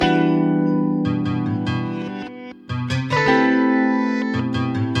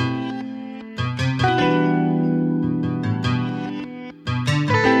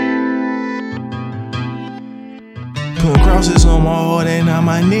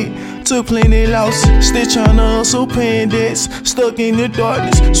my neck. Took plenty losses, still tryna hustle, paying debts. Stuck in the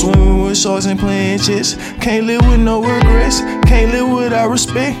darkness, swimming with sharks and playing chess. Can't live with no regrets, can't live without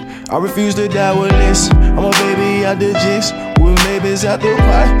respect. I refuse to die with less. I'm a baby out the jigs, with babies out the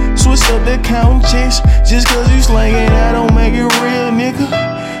pot. Switch up the counting checks. Just cause you slangin', I don't make it real,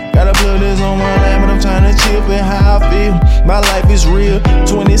 nigga. Gotta put this on my line, but I'm tryna chill and how I feel. My life is real,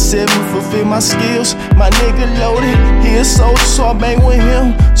 27, fulfill my skills. My nigga loaded, he a soldier, so I bang with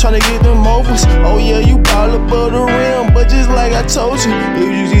him. Tryna get them overs, oh yeah, you ball above the rim. But just like I told you,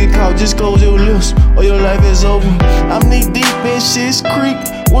 if you get caught, just close your lips, or your life is over. I'm knee deep in shit's creek,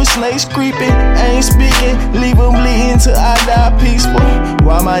 with snakes creeping, I ain't speaking. Leave them bleeding till I die peaceful.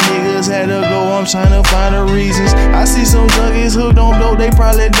 Why my niggas had to go, I'm tryna find the reasons. I see some junkies hooked on dope, they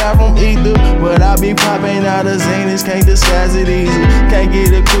probably die from ether. But I be popping out of Zanus, can't disguise it easy. Can't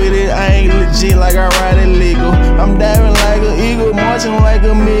get acquitted, I ain't legit like I ride illegal. I'm diving like an eagle, marching like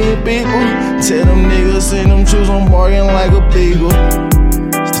a million people. Tell them niggas, send them troops, I'm barking like a beagle.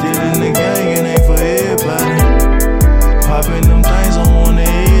 Still in the gang, it ain't for everybody. Popping them things, I wanna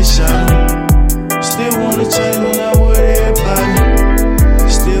headshot them. Still wanna change, but not with everybody.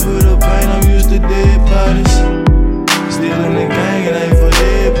 Still with the pain, I'm used to dead bodies. Still in the gang, it ain't for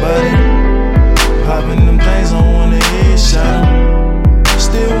everybody. Popping them things, I wanna headshot them.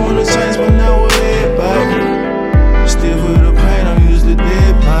 Still wanna change, but not with everybody. Still with the pain, I'm used to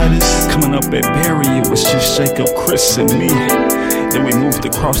dead bodies. Coming up at Barry, it was just Jacob, Chris, and me. Then we moved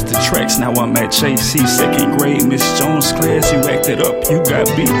across the tracks, now I'm at JC, second grade, Miss Jones class, you acted up, you got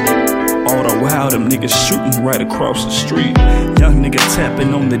beat. All the while, them niggas shooting right across the street. Young nigga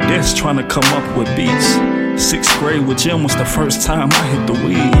tapping on the desk, trying to come up with beats. 6th grade with Jim was the first time I hit the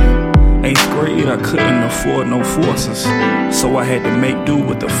weed. 8th grade, I couldn't afford no forces, so I had to make do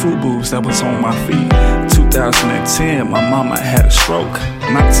with the FUBUs that was on my feet. 2010, my mama had a stroke.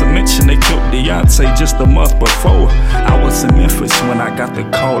 Not to mention they killed Deontay just a month before. I was in Memphis when I got the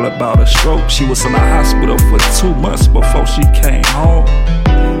call about a stroke. She was in the hospital for 2 months before she came home.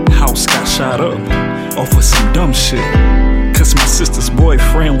 House got shot up off of some dumb shit, cause my sister's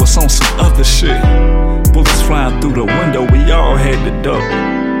boyfriend was on some other shit. Bullets flying through the window, we all had to duck.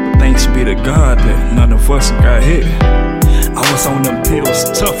 But thanks be to God that none of us got hit. I was on them pills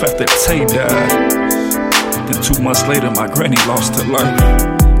tough after Tay died. Then 2 months later, my granny lost her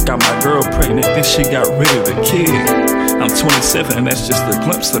life. Got my girl pregnant, then she got rid of the kid. I'm 27 and that's just a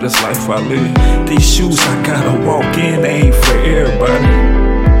glimpse of this life I live. These shoes I gotta walk in, they ain't for everybody.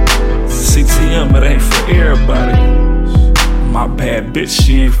 CTM, it ain't for everybody. My bad bitch,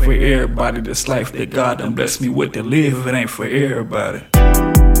 she ain't for everybody. This life that God done blessed me with to live, it ain't for everybody.